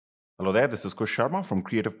Hello there, this is Kush Sharma from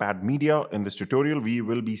Creative Pad Media. In this tutorial, we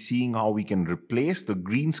will be seeing how we can replace the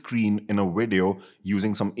green screen in a video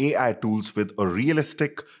using some AI tools with a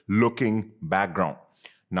realistic looking background.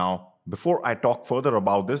 Now, before I talk further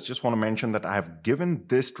about this, just want to mention that I have given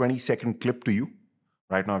this 20-second clip to you.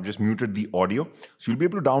 Right now, I've just muted the audio. So you'll be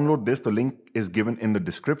able to download this. The link is given in the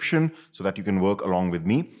description so that you can work along with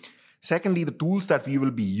me. Secondly, the tools that we will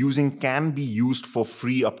be using can be used for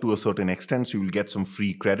free up to a certain extent. So you will get some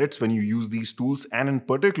free credits when you use these tools. And in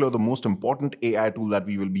particular, the most important AI tool that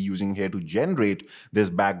we will be using here to generate this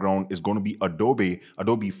background is going to be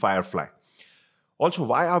Adobe Firefly. Also,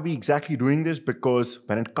 why are we exactly doing this? Because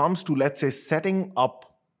when it comes to, let's say, setting up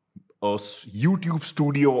a YouTube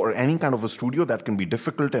studio or any kind of a studio, that can be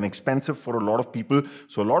difficult and expensive for a lot of people.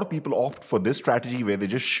 So a lot of people opt for this strategy where they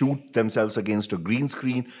just shoot themselves against a green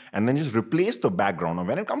screen and then just replace the background. Now,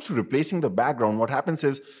 when it comes to replacing the background, what happens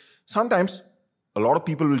is sometimes a lot of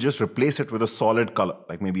people will just replace it with a solid color,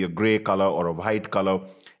 like maybe a gray color or a white color,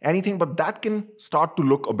 anything, but that can start to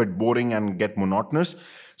look a bit boring and get monotonous.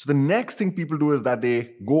 So the next thing people do is that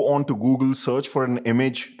they go on to Google, search for an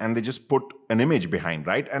image, and they just put an image behind,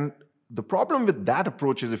 right? And the problem with that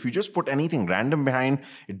approach is if you just put anything random behind,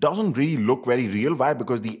 it doesn't really look very real. Why?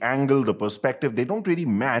 Because the angle, the perspective, they don't really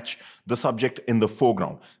match the subject in the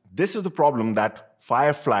foreground. This is the problem that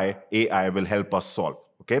Firefly AI will help us solve.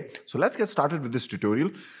 Okay, so let's get started with this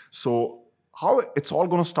tutorial. So how it's all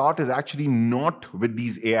going to start is actually not with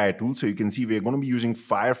these AI tools. So you can see we're going to be using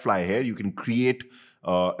Firefly here. You can create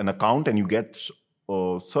an account and you get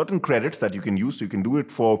certain credits that you can use. So you can do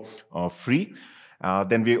it for free.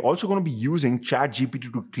 Then we're also going to be using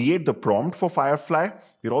ChatGPT to create the prompt for Firefly.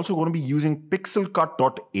 We're also going to be using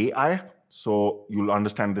Pixelcut.ai. So you'll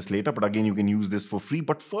understand this later, but again, you can use this for free.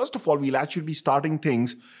 But first of all, we'll actually be starting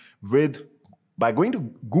things by going to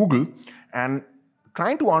Google and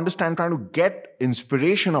trying to get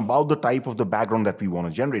inspiration about the type of the background that we want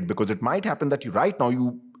to generate, because it might happen that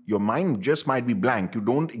your mind just might be blank. You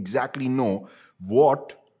don't exactly know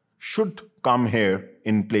what should come here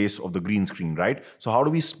in place of the green screen, right? So how do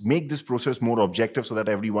we make this process more objective so that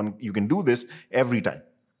you can do this every time?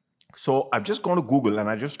 So I've just gone to Google and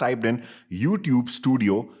I just typed in YouTube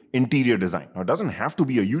Studio interior design. Now it doesn't have to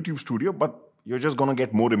be a YouTube studio, but you're just going to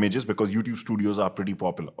get more images because YouTube studios are pretty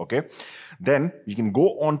popular, okay? Then you can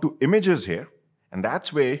go on to images here, and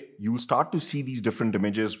that's where you'll start to see these different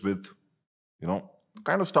images with, the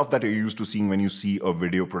kind of stuff that you're used to seeing when you see a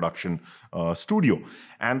video production studio.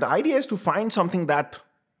 And the idea is to find something that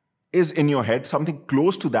is in your head, something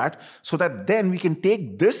close to that, so that then we can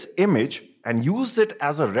take this image and use it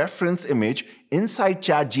as a reference image inside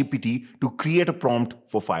ChatGPT to create a prompt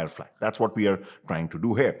for Firefly. That's what we are trying to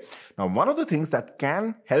do here. Now, one of the things that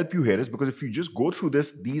can help you here is because if you just go through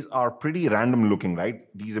this, these are pretty random looking, right?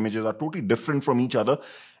 These images are totally different from each other.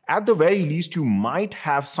 At the very least, you might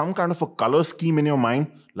have some kind of a color scheme in your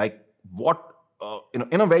mind, like what,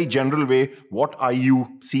 in a very general way, what are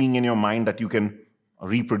you seeing in your mind that you can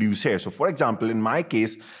reproduce here? So for example, in my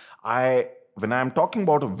case, when I'm talking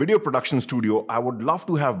about a video production studio, I would love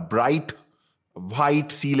to have bright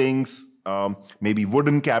white ceilings, maybe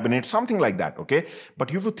wooden cabinets, something like that, okay?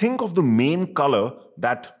 But you have to think of the main color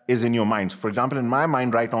that is in your mind. So for example, in my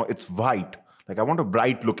mind right now, it's white. Like I want a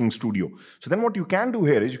bright looking studio. So then what you can do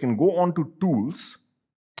here is you can go on to tools,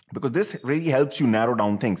 because this really helps you narrow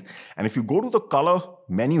down things. And if you go to the color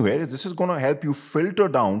menu here, this is going to help you filter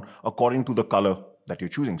down according to the color that you're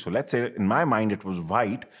choosing. So let's say in my mind it was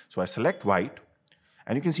white. So I select white,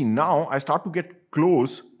 and you can see now I start to get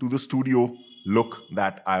close to the studio look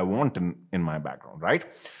that I want in my background, right?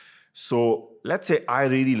 So let's say I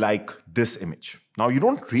really like this image. Now you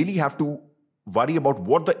don't really have to worry about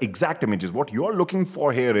what the exact image is. What you're looking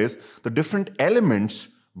for here is the different elements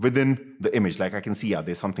within the image. Like I can see,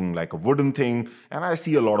 there's something like a wooden thing, and I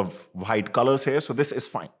see a lot of white colors here. So this is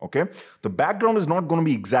fine, okay? The background is not going to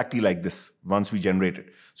be exactly like this once we generate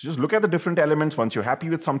it. So just look at the different elements. Once you're happy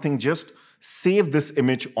with something, just save this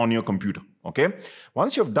image on your computer, okay?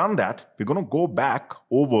 Once you've done that, we're going to go back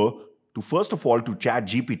over to, first of all, to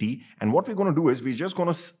ChatGPT. And what we're going to do is we're just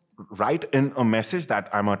going to write in a message that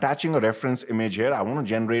I'm attaching a reference image here. I want to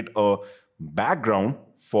generate a background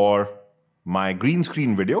for my green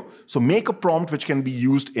screen video. So make a prompt which can be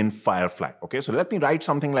used in Firefly. Okay, so let me write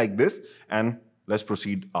something like this and let's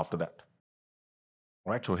proceed after that.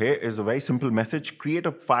 All right, so here is a very simple message. Create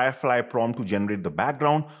a Firefly prompt to generate the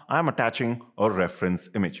background. I'm attaching a reference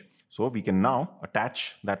image. So we can now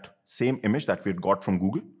attach that same image that we had got from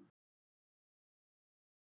Google.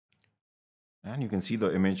 And you can see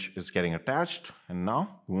the image is getting attached. And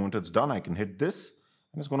now the moment it's done, I can hit this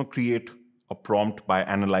and it's going to create a prompt by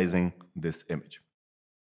analyzing this image.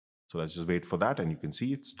 So let's just wait for that, and you can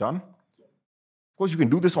see it's done. Of course, you can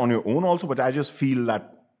do this on your own also, but I just feel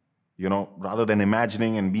that, rather than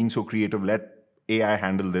imagining and being so creative, let AI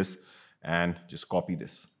handle this and just copy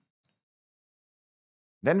this.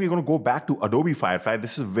 Then we're going to go back to Adobe Firefly.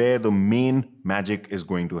 This is where the main magic is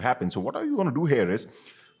going to happen. So what are you going to do here is,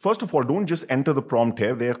 first of all, don't just enter the prompt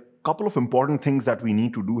here. There are a couple of important things that we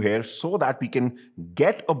need to do here so that we can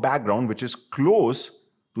get a background which is close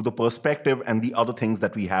to the perspective and the other things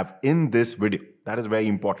that we have in this video. That is very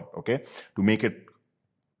important, okay, to make it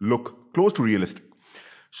look close to realistic.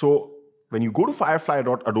 So when you go to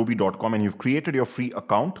firefly.adobe.com and you've created your free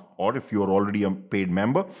account, or if you're already a paid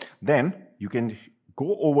member, then you can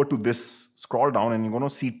go over to this, scroll down, and you're going to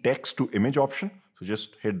see text to image option. So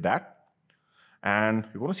just hit that. And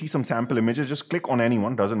you're going to see some sample images. Just click on any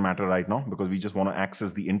one. Doesn't matter right now because we just want to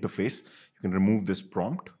access the interface. You can remove this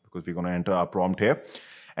prompt because we're going to enter our prompt here.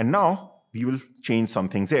 And now we will change some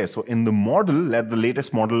things here. So in the model, let the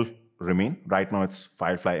latest model remain. Right now it's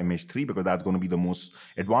Firefly Image 3 because that's going to be the most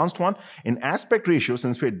advanced one. In aspect ratio,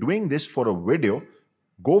 since we're doing this for a video,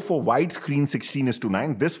 go for widescreen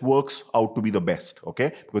 16:9. This works out to be the best,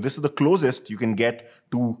 okay? Because this is the closest you can get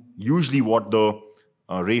to usually what the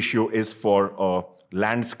ratio is for a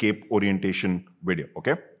landscape orientation video,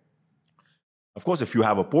 okay? Of course, if you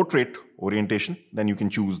have a portrait orientation, then you can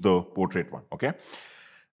choose the portrait one, okay?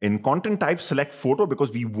 In content type, select photo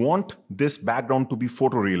because we want this background to be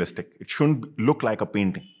photorealistic. It shouldn't look like a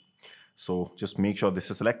painting. So just make sure this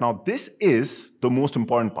is select. Now, this is the most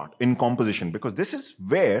important part in composition because this is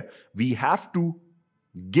where we have to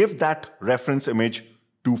give that reference image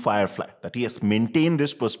to Firefly, that yes, maintain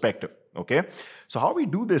this perspective, okay? So how we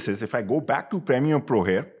do this is if I go back to Premiere Pro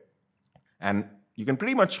here, and you can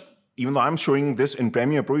pretty much, even though I'm showing this in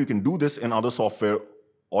Premiere Pro, you can do this in other software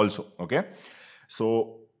also, okay?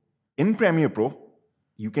 So in Premiere Pro,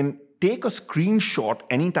 you can take a screenshot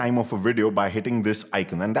anytime of a video by hitting this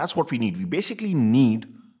icon, and that's what we need. We basically need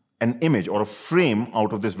an image or a frame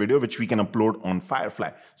out of this video, which we can upload on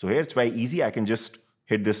Firefly. So here it's very easy. I can just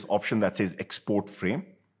hit this option that says export frame.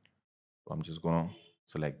 So I'm just going to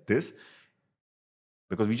select this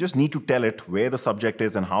because we just need to tell it where the subject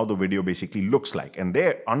is and how the video basically looks like. And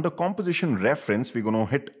there, under composition reference, we're going to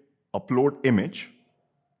hit upload image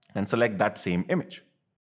and select that same image.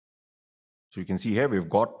 So you can see here, we've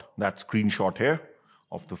got that screenshot here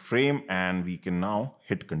of the frame, and we can now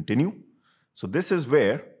hit continue. So this is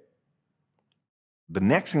where the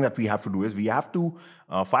next thing that we have to do is we have to,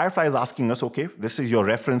 Firefly is asking us, okay, this is your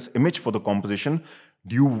reference image for the composition.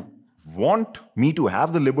 Do you want me to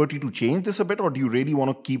have the liberty to change this a bit, or do you really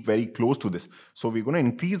want to keep very close to this? So we're going to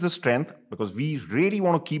increase the strength because we really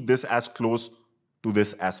want to keep this as close to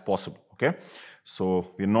this as possible, okay?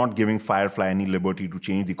 So we're not giving Firefly any liberty to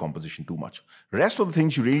change the composition too much. Rest of the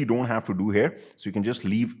things you really don't have to do here. So you can just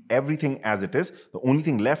leave everything as it is. The only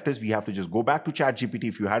thing left is we have to just go back to ChatGPT.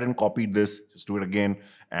 If you hadn't copied this, just do it again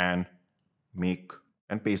and make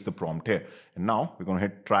and paste the prompt here. And now we're going to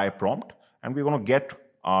hit try prompt and we're going to get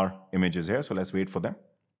our images here. So let's wait for them.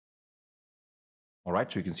 All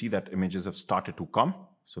right, so you can see that images have started to come.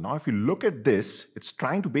 So now if you look at this, it's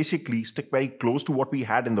trying to basically stick very close to what we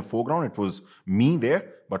had in the foreground. It was me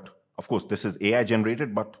there, but of course this is AI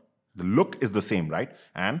generated, but the look is the same, right?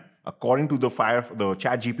 And according to the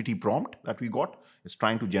ChatGPT prompt that we got, it's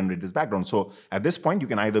trying to generate this background. So at this point, you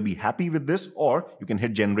can either be happy with this or you can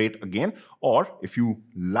hit generate again. Or if you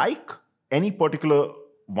like any particular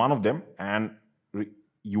one of them and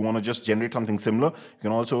you want to just generate something similar, you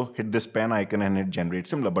can also hit this pen icon and hit generate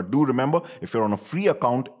similar. But do remember, if you're on a free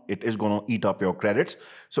account, it is going to eat up your credits.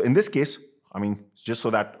 So in this case, I mean, just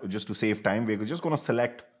to save time, we're just going to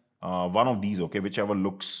select one of these, okay, whichever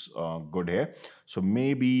looks good here. So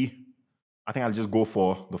maybe, I think I'll just go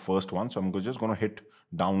for the first one. So I'm just going to hit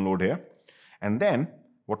download here. And then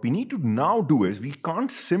what we need to now do is we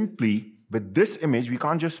can't simply, with this image, we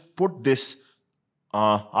can't just put this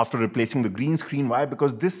after replacing the green screen. Why?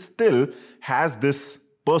 Because this still has this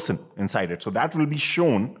person inside it. So that will be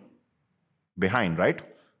shown behind, right?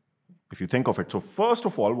 If you think of it. So first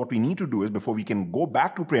of all, what we need to do is before we can go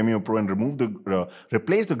back to Premiere Pro and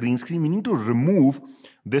replace the green screen, we need to remove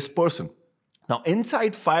this person. Now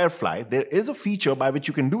inside Firefly, there is a feature by which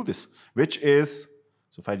you can do this, which is,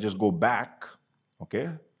 so if I just go back, okay.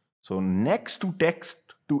 So next to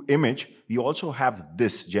text to image, we also have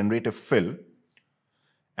this generative fill.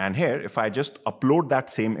 And here, if I just upload that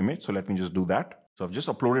same image, so let me just do that. So I've just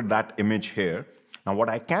uploaded that image here. Now what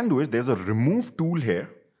I can do is there's a remove tool here,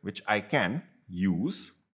 which I can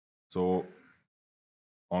use. So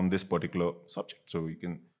on this particular subject, so you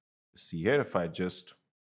can See here, if I just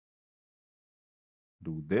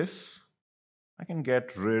do this, I can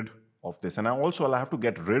get rid of this. And I'll have to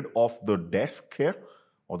get rid of the desk here,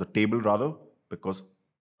 or the table rather, because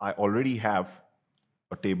I already have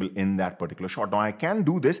a table in that particular shot. Now I can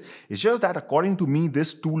do this. It's just that according to me,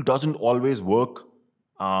 this tool doesn't always work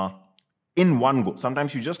in one go.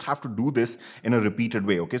 Sometimes you just have to do this in a repeated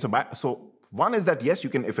way. Okay, so one is that yes, you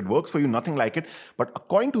can, if it works for you, nothing like it. But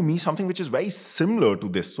according to me, something which is very similar to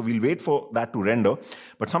this, so we'll wait for that to render,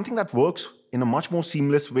 but something that works in a much more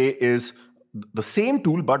seamless way is the same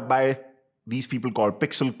tool, but by these people called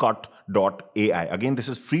Pixelcut.ai. Again, this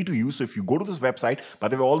is free to use. So if you go to this website, by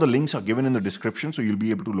the way, all the links are given in the description, so you'll be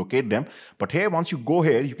able to locate them. But here, once you go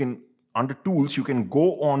here, you can, under tools, you can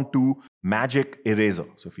go on to Magic Eraser.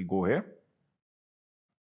 So if we go here,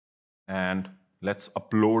 and let's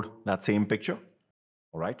upload that same picture.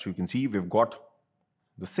 All right, so you can see we've got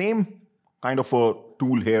the same kind of a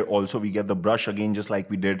tool here also. We get the brush again, just like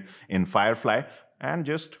we did in Firefly, and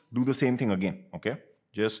just do the same thing again, okay?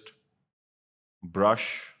 Just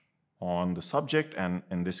brush on the subject, and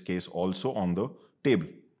in this case also on the table.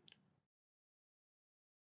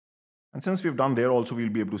 And since we've done there also, we'll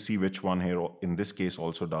be able to see which one here in this case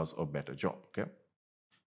also does a better job, okay?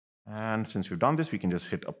 And since we've done this, we can just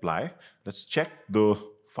hit apply. Let's check the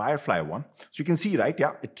Firefly one. So you can see, right?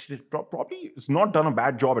 Yeah, it probably it's not done a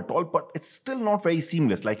bad job at all, but it's still not very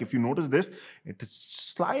seamless. Like if you notice this, it is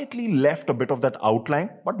slightly left a bit of that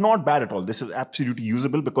outline, but not bad at all. This is absolutely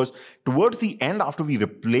usable because towards the end, after we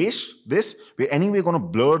replace this, we're anyway going to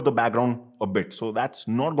blur the background a bit. So that's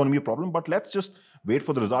not going to be a problem, but let's just wait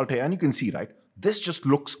for the result here. And you can see, right? This just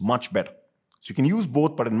looks much better. So you can use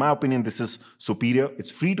both, but in my opinion, this is superior.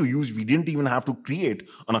 It's free to use. We didn't even have to create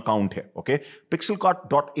an account here, okay?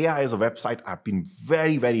 Pixelcut.ai is a website I've been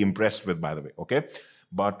very, very impressed with, by the way, okay?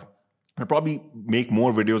 But I'll probably make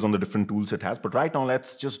more videos on the different tools it has. But right now,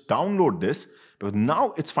 let's just download this, because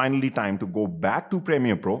now it's finally time to go back to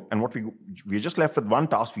Premiere Pro. And what we're just left with one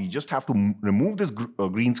task. We just have to remove this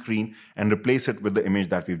green screen and replace it with the image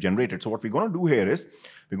that we've generated. So what we're going to do here is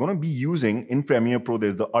we're going to be using in Premiere Pro,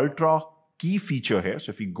 there's the Ultra Key feature here. So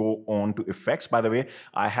if we go on to effects, by the way,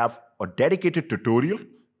 I have a dedicated tutorial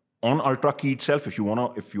on Ultra Key itself. If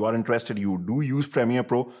you are interested, you do use Premiere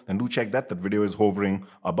Pro, then do check that. That video is hovering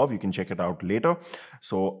above. You can check it out later.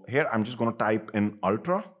 So here, I'm just going to type in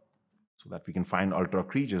Ultra so that we can find Ultra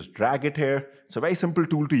Key. Just drag it here. It's a very simple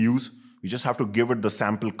tool to use. We just have to give it the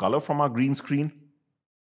sample color from our green screen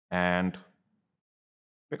and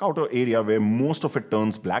pick out an area where most of it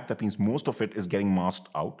turns black. That means most of it is getting masked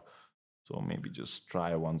out. So maybe just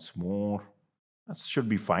try once more. That should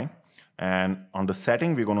be fine. And on the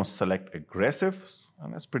setting, we're going to select aggressive.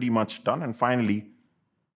 And that's pretty much done. And finally,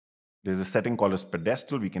 there's a setting called as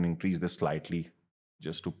pedestal. We can increase this slightly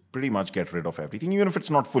just to pretty much get rid of everything. Even if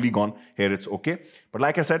it's not fully gone, here it's okay. But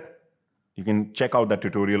like I said, you can check out that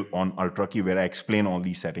tutorial on Ultra Key where I explain all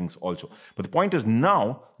these settings also. But the point is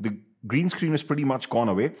now the green screen is pretty much gone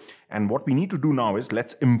away. And what we need to do now is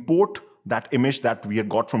let's import that image that we had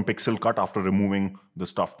got from Pixelcut after removing the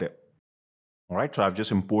stuff there. All right, so I've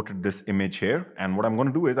just imported this image here. And what I'm going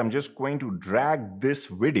to do is I'm just going to drag this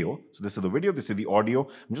video. So this is the video, this is the audio.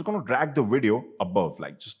 I'm just going to drag the video above,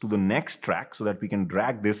 like just to the next track so that we can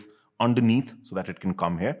drag this underneath so that it can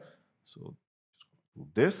come here. So do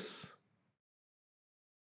this.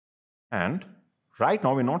 And right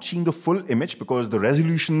now we're not seeing the full image because the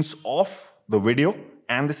resolutions of the video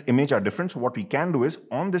and this image are different. So what we can do is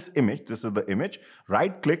on this image, this is the image,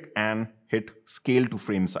 right click and hit scale to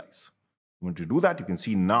frame size. When you do that, you can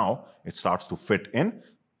see now it starts to fit in.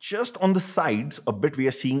 Just on the sides a bit, we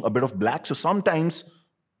are seeing a bit of black. So sometimes,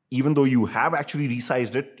 even though you have actually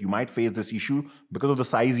resized it, you might face this issue because of the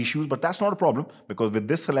size issues, but that's not a problem because with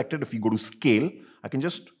this selected, if you go to scale, I can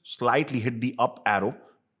just slightly hit the up arrow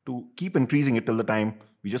to keep increasing it till the time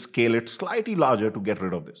we just scale it slightly larger to get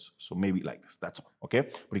rid of this. So maybe like this, that's all, okay?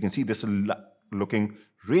 But you can see this is looking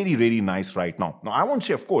really, really nice right now. Now, I won't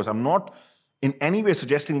say, of course, I'm not in any way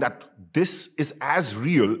suggesting that this is as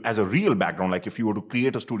real as a real background, like if you were to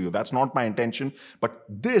create a studio. That's not my intention. But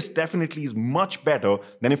this definitely is much better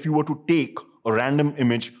than if you were to take a random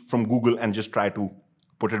image from Google and just try to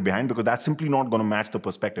put it behind, because that's simply not going to match the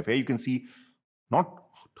perspective. Here you can see not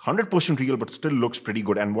 100% real, but still looks pretty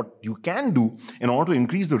good. And what you can do in order to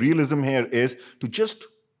increase the realism here is to just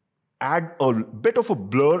add a bit of a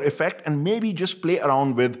blur effect and maybe just play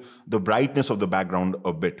around with the brightness of the background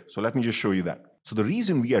a bit. So let me just show you that. So the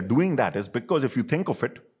reason we are doing that is because if you think of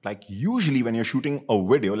it, like usually when you're shooting a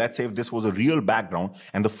video, let's say if this was a real background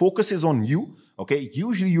and the focus is on you, okay,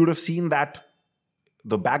 usually you would have seen that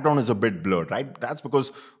the background is a bit blurred, right? That's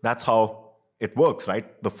because that's how it works,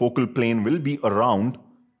 right? The focal plane will be around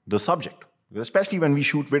the subject. Especially when we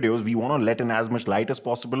shoot videos, we want to let in as much light as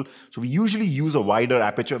possible. So we usually use a wider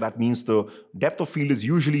aperture. That means the depth of field is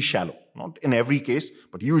usually shallow. Not in every case,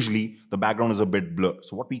 but usually the background is a bit blurred.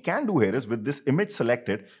 So what we can do here is with this image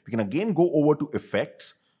selected, we can again go over to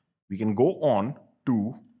effects. We can go on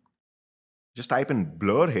to just type in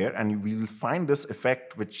blur here and we'll find this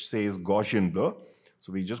effect which says Gaussian blur.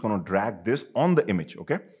 So we're just going to drag this on the image,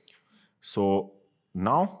 okay? So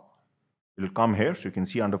now it'll come here. So you can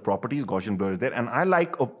see under properties, Gaussian blur is there. And I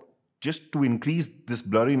like just to increase this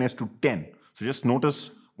blurriness to 10. So just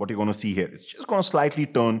notice what you're going to see here. It's just going to slightly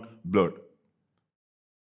turn blurred.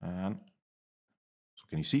 And so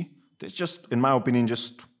can you see? This just, in my opinion,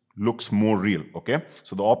 just looks more real, okay?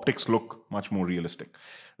 So the optics look much more realistic.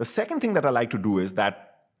 The second thing that I like to do is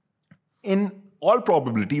that in all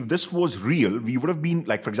probability, if this was real, we would have been,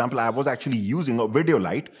 like, for example, I was actually using a video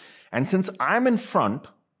light. And since I'm in front,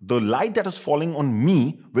 the light that is falling on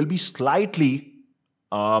me will be slightly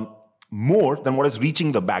more than what is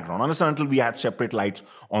reaching the background. Understand, until we had separate lights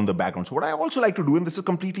on the background. So what I also like to do, and this is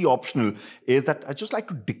completely optional, is that I just like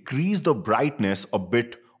to decrease the brightness a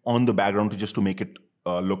bit on the background to make it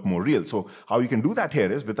look more real. So how you can do that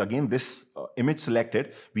here is with, again, this image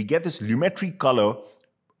selected, we get this lumetri color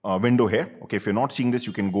window here. Okay, if you're not seeing this,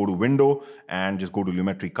 you can go to window and just go to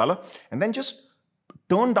lumetri color and then just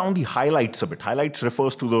turn down the highlights a bit. Highlights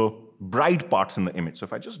refers to the bright parts in the image. So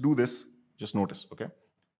if I just do this, just notice, okay?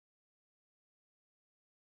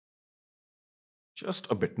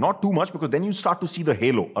 Just a bit, not too much, because then you start to see the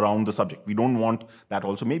halo around the subject. We don't want that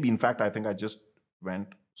also. Maybe, in fact, I think I just went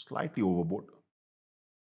slightly overboard.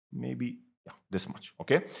 Maybe, yeah, this much,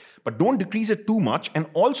 okay? But don't decrease it too much. And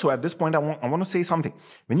also at this point, I want to say something.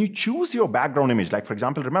 When you choose your background image, like for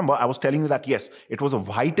example, remember I was telling you that, yes, it was a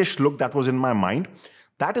whitish look that was in my mind.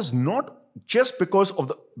 That is not just because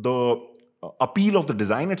of the appeal of the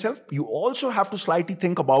design itself. You also have to slightly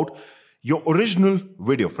think about your original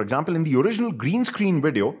video. For example, in the original green screen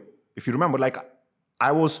video, if you remember, like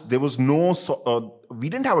there was no, we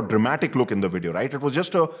didn't have a dramatic look in the video, right? It was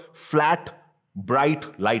just a flat,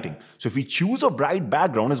 bright lighting. So if we choose a bright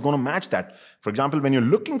background, it's going to match that. For example, when you're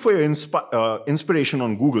looking for your inspiration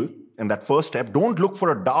on Google, in that first step, don't look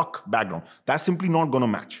for a dark background. That's simply not going to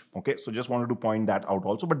match. Okay, so just wanted to point that out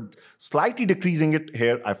also. But slightly decreasing it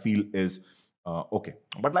here, I feel is okay.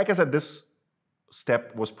 But like I said, this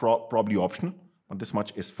step was probably optional, but this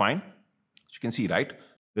much is fine. As you can see, right?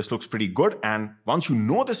 This looks pretty good. And once you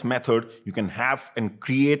know this method, you can have and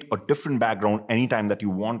create a different background anytime that you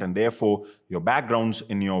want. And therefore, your backgrounds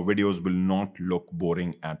in your videos will not look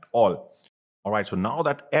boring at all. All right, so now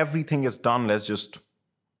that everything is done, let's just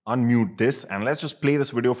unmute this and let's just play this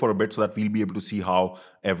video for a bit so that we'll be able to see how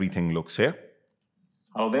everything looks here.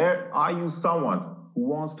 Hello there. Are you someone who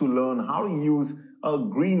wants to learn how to use a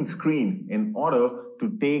green screen in order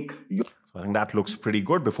to take your... So I think that looks pretty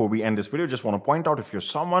good. Before we end this video, just want to point out, if you're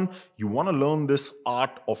someone, you want to learn this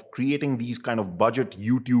art of creating these kind of budget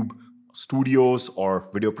YouTube studios or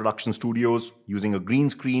video production studios using a green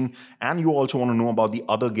screen, and you also want to know about the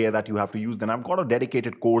other gear that you have to use, then I've got a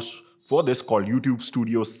dedicated course for this called YouTube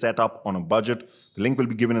Studio Setup on a Budget. The link will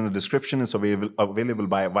be given in the description. It's available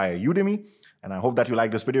via Udemy. And I hope that you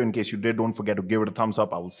like this video. In case you did, don't forget to give it a thumbs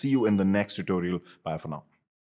up. I will see you in the next tutorial. Bye for now.